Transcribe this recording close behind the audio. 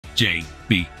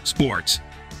JB Sports.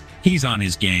 He's on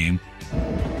his game.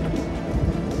 And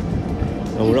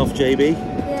we're off, JB?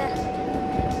 Yeah.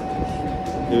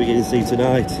 Who are we going to see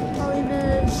tonight? Olly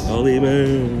Murs. Olly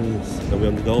Murs. And we're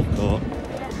on the golf court.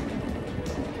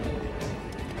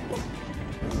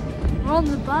 We're on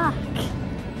the back.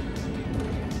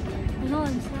 We're not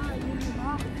inside, we're on the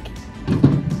back.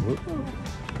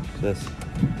 This.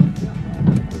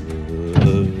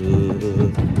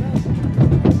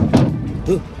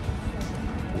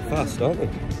 They're fast, aren't they?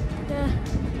 Yeah.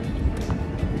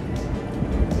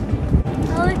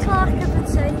 I look like a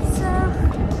potato.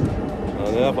 I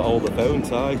know, but hold the phone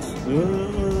tight.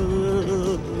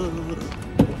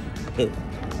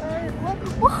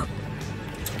 What?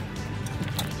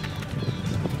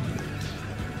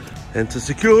 Enter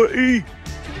security.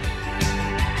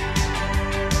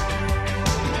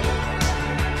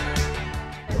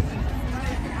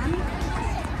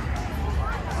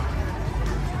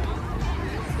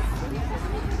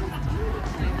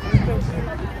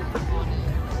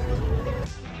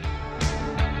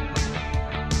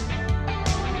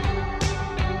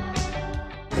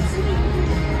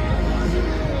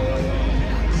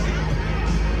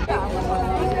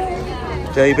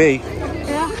 JB,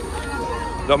 Yeah.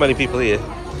 not many people here.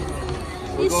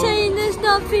 You're saying there's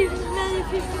not many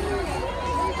people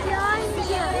behind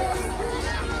you?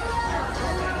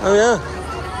 Oh yeah.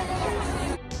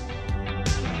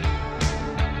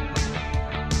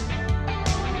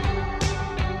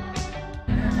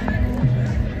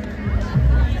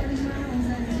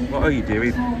 What are you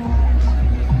doing?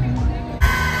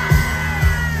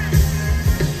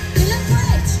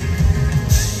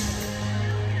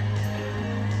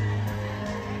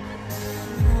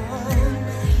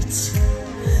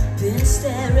 Been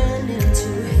staring into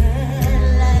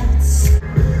headlights.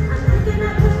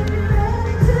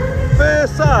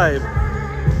 First time.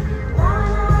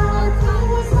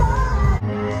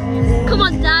 Come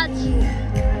on, Dad.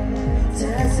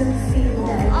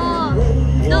 Oh,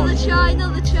 another try,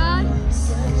 another try.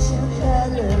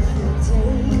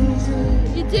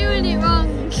 You're doing it wrong.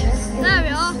 There we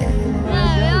are.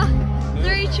 There we are.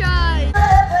 3 tries.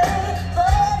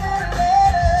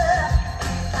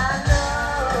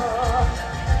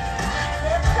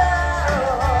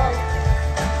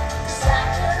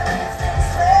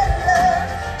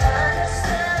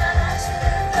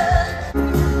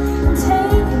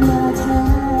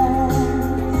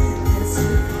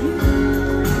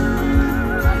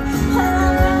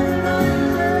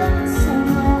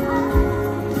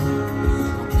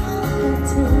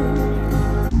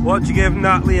 What'd you give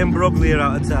Natalie Imbruglia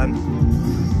out of 10?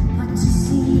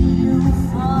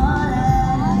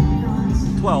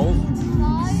 12?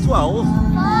 12? 5.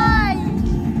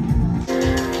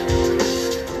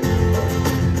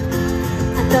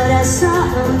 I thought I saw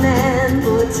a man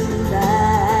go to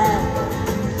life.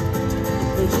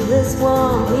 But he was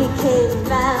warm, he came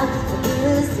round, but he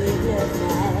was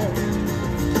dignified.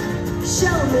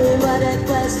 Show me what it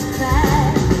was to cry.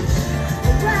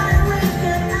 And wide awake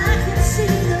and I can see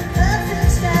the perfect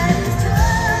sky is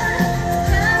torn.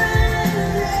 Covering in the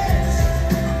race,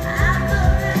 I'm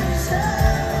already sure.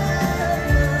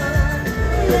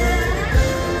 Yeah.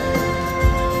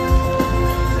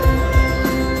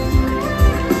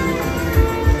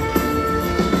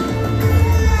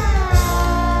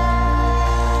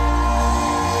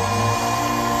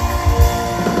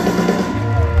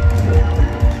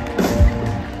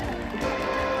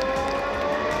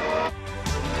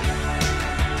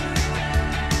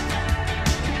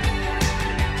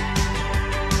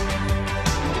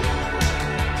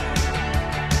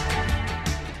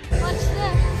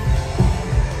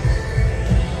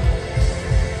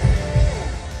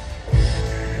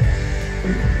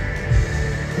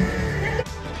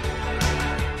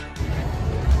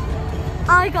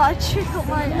 I got a trick up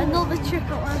another trick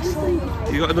up my sleeve.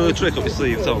 You got another trick up your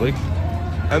sleeve, Tolly?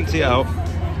 Empty it out.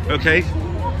 Okay.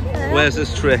 Where's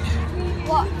this trick?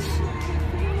 What?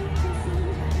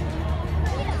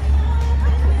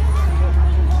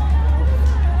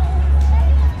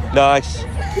 Nice.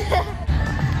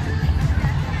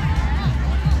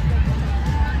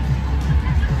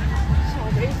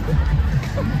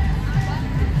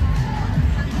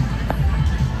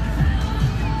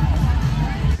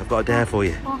 I've got a dare for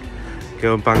you. What?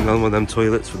 Go and bang on one of them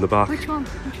toilets from the back. Which one?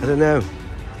 I don't know.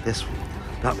 This one.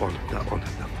 That one. That one.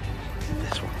 That one.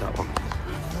 This one. That one.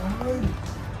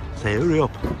 Say hurry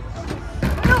up.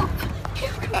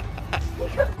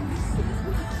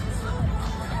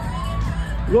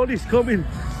 Ronnie's coming.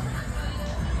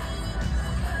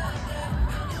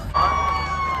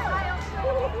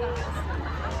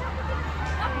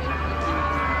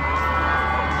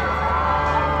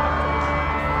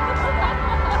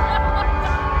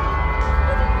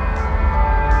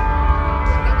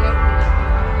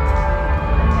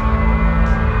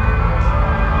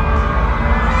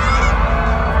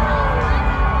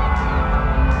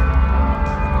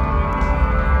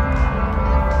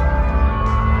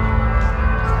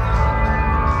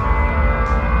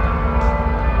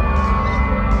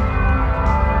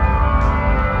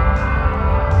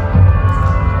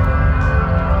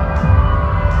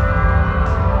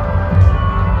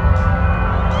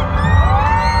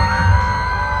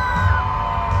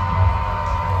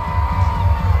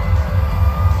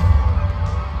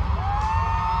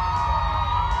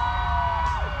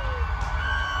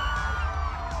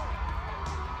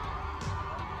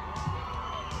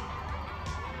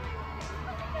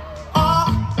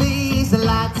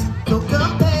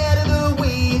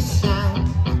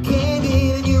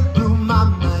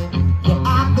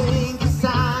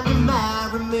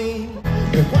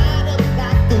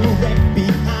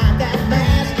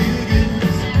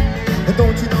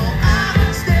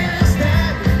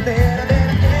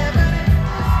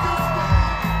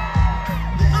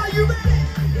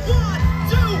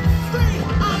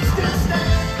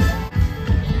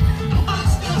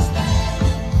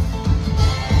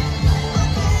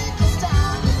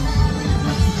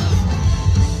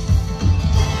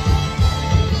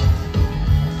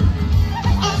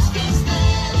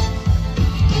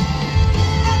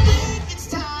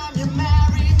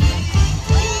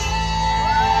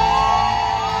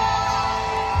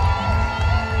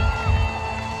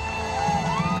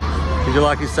 you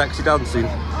like his sexy dancing?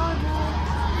 Oh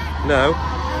No?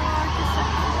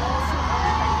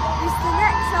 He's the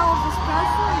next Elvis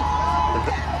Presley.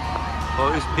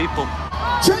 Oh, it's people.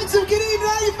 Trentham, good evening,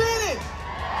 how you feeling?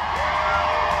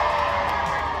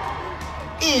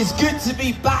 It is good to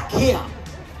be back here.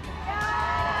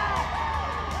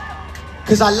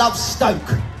 Because I love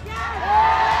Stoke.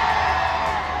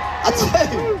 I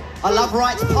do. I love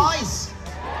Wright's pies.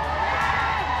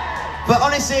 But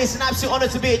honestly, it's an absolute honour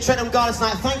to be at Trentham Gardens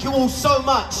tonight. Thank you all so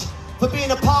much for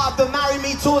being a part of the Marry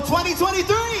Me Tour 2023.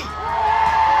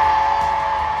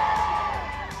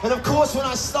 And of course, when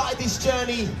I started this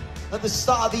journey at the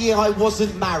start of the year, I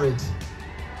wasn't married.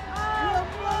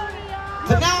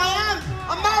 But now I am.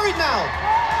 I'm married now.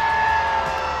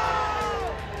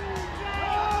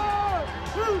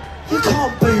 You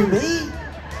can't boo me.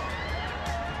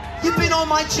 You've been on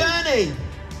my journey.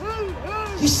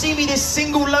 You see me, this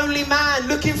single, lonely man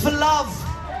looking for love.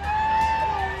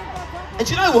 And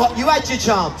you know what? You had your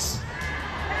chance.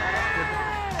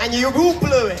 And you all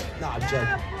blew it. No, I'm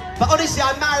joking. But honestly,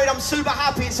 I'm married. I'm super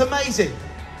happy. It's amazing.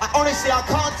 Honestly, I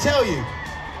can't tell you.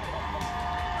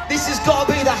 This has got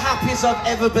to be the happiest I've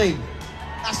ever been.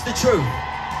 That's the truth.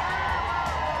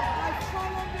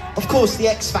 Of course, the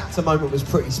X Factor moment was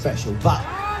pretty special, but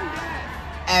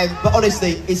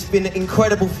honestly, it's been an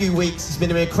incredible few weeks, it's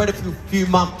been an incredible few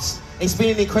months, it's been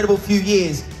an incredible few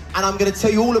years, and I'm going to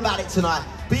tell you all about it tonight.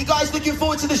 But you guys looking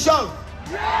forward to the show?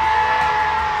 Yeah!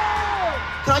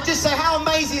 Can I just say, how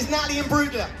amazing is Natalie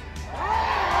Imbruglia?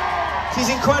 She's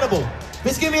incredible.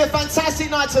 It's going to be a fantastic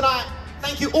night tonight.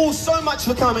 Thank you all so much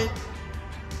for coming.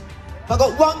 I've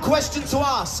got one question to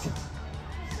ask.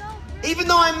 Even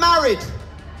though I'm married,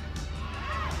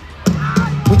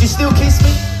 would you still kiss me?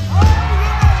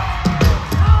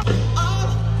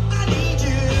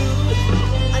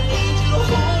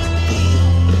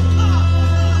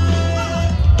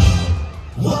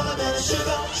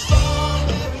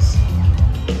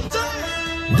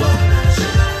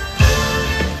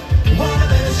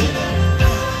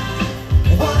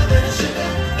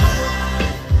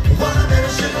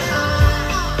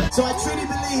 So I truly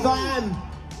believe I am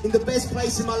in the best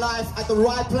place in my life, at the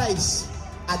right place,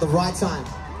 at the right time.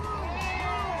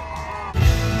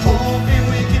 Hoping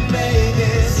we can make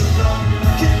this.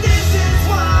 'Cause this is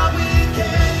why we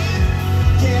came.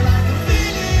 Yeah, I can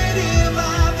feel it in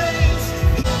my veins.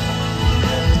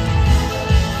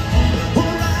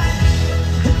 Alright,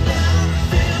 now it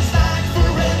feels like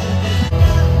forever.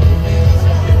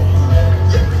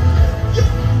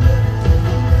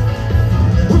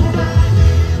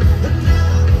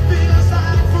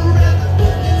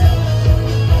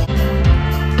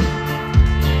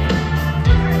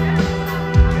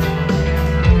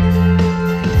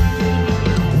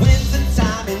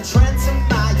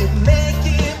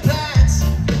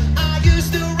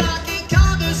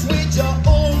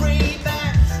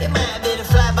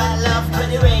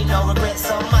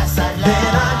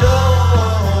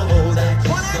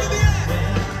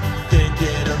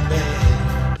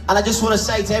 And I just want to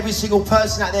say to every single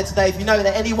person out there today, if you know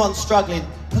that anyone's struggling,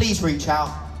 please reach out.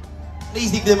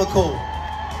 Please give them a call.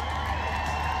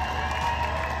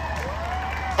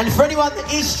 And for anyone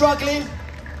that is struggling,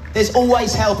 there's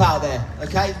always help out there,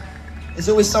 okay? There's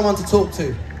always someone to talk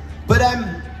to. But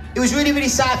it was really, really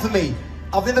sad for me.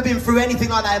 I've never been through anything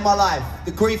like that in my life.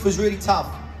 The grief was really tough.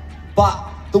 But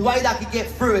the way that I could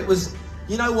get through it was,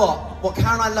 you know what? What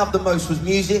Caroline loved the most was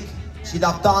music. She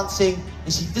loved dancing,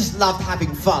 and she just loved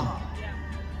having fun.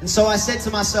 And so I said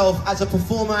to myself, as a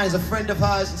performer, as a friend of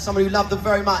hers, and someone who loved her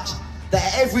very much, that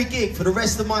at every gig for the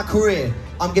rest of my career,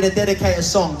 I'm going to dedicate a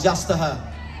song just to her.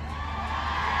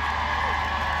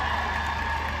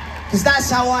 Because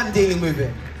that's how I'm dealing with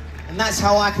it. And that's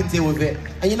how I can deal with it.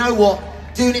 And you know what?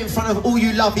 Doing it in front of all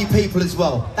you lovely people as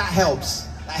well, that helps.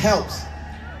 That helps.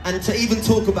 And to even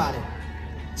talk about it.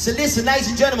 So listen, ladies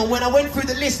and gentlemen, when I went through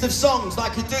the list of songs that I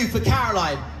could do for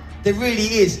Caroline, there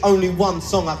really is only one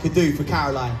song I could do for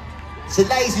Caroline. So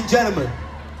ladies and gentlemen,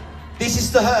 this is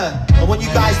to her. I want you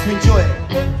guys to enjoy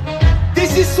it.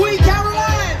 This is Sweet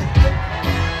Caroline!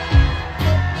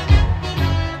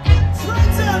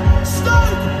 Trentham,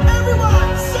 Stoke,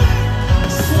 everyone sing!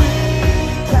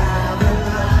 Sweet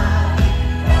Caroline.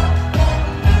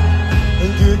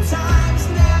 And good times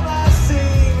never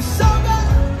seem so good.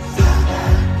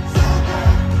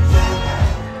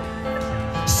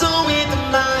 So in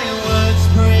my words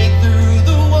break through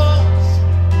the walls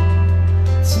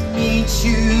to meet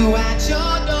you at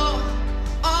your door.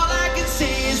 All I can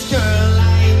say is, girl,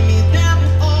 I need them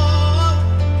all.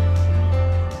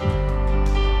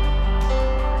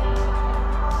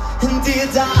 And dear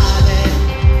darling,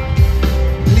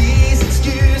 please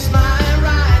excuse my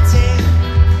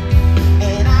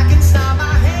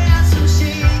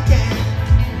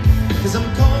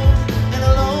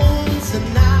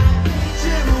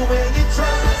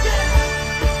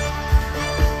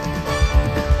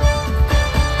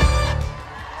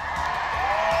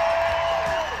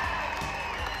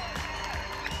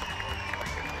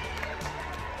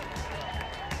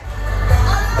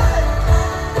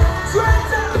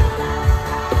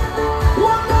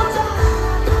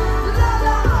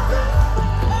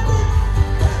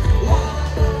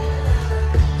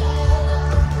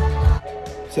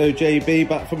So JB,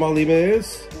 back from Olly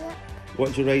Murs. Yeah.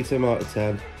 What do you rate him out of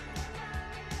 10?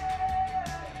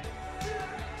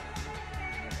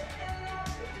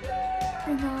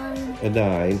 A 9. A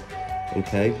 9.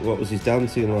 Okay, what was his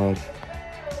dancing like?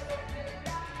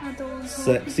 I don't want to.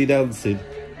 Sexy dancing.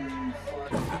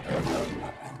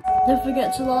 Don't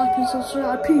forget to like and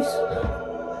subscribe. Peace.